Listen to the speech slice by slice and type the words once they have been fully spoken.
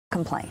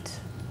complaint.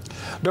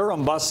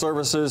 Durham Bus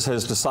Services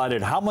has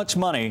decided how much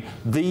money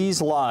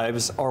these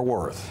lives are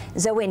worth.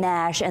 Zoe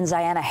Nash and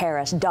Ziana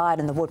Harris died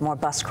in the Woodmore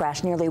bus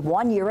crash nearly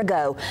 1 year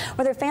ago,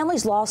 where their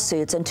families'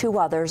 lawsuits and 2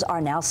 others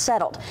are now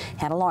settled.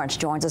 Hannah Lawrence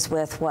joins us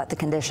with what the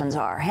conditions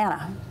are.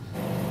 Hannah.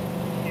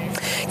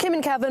 Kim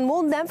and Kevin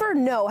will never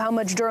know how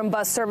much Durham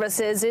Bus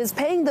Services is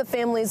paying the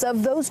families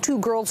of those 2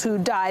 girls who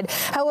died.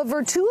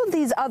 However, 2 of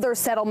these other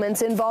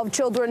settlements involve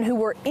children who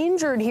were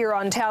injured here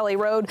on Talley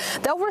Road.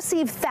 They'll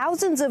receive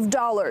thousands of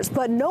dollars,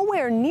 but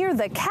nowhere near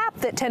the cap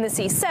that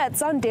Tennessee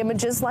sets on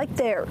damages like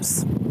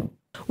theirs.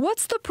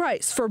 What's the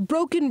price for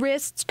broken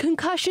wrists,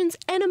 concussions,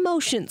 and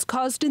emotions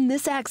caused in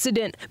this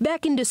accident?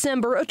 Back in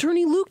December,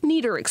 attorney Luke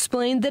Nieder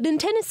explained that in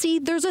Tennessee,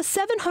 there's a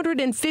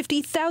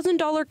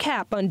 $750,000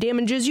 cap on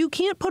damages you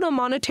can't put a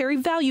monetary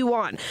value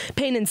on.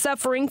 Pain and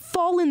suffering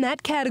fall in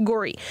that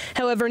category.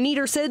 However,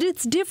 Nieder said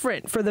it's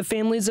different for the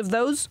families of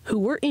those who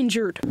were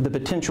injured. The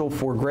potential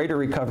for greater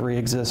recovery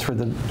exists for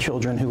the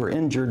children who were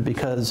injured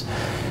because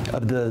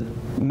of the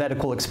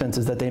medical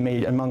expenses that they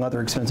may, among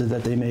other expenses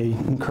that they may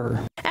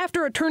incur.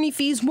 After attorney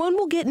fees, one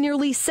will get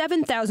nearly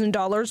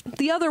 $7,000.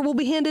 The other will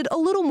be handed a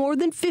little more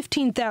than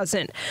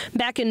 $15,000.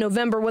 Back in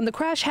November, when the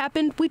crash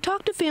happened, we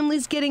talked to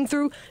families getting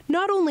through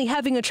not only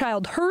having a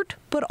child hurt,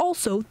 but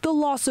also the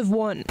loss of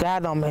one.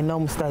 God don't make no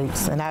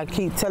mistakes, and I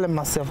keep telling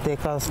myself that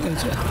because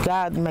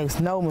God makes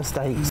no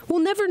mistakes.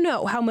 We'll never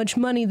know how much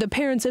money the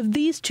parents of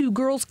these 2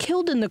 girls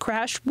killed in the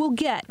crash will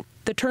get.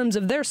 The terms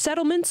of their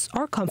settlements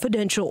are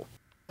confidential.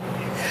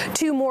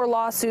 2 more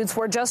lawsuits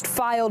were just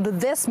filed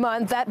this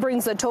month. That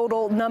brings the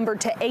total number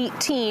to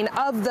 18.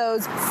 Of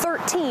those,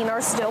 13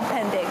 are still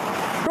pending.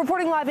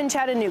 Reporting live in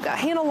Chattanooga,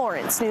 Hannah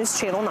Lawrence, News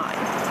Channel 9.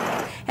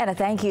 Hannah,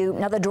 thank you.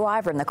 Now, the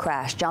driver in the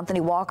crash,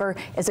 Jonathan Walker,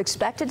 is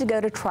expected to go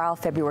to trial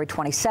February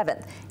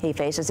 27th. He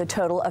faces a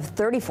total of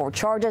 34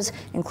 charges,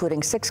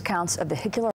 including 6 counts of vehicular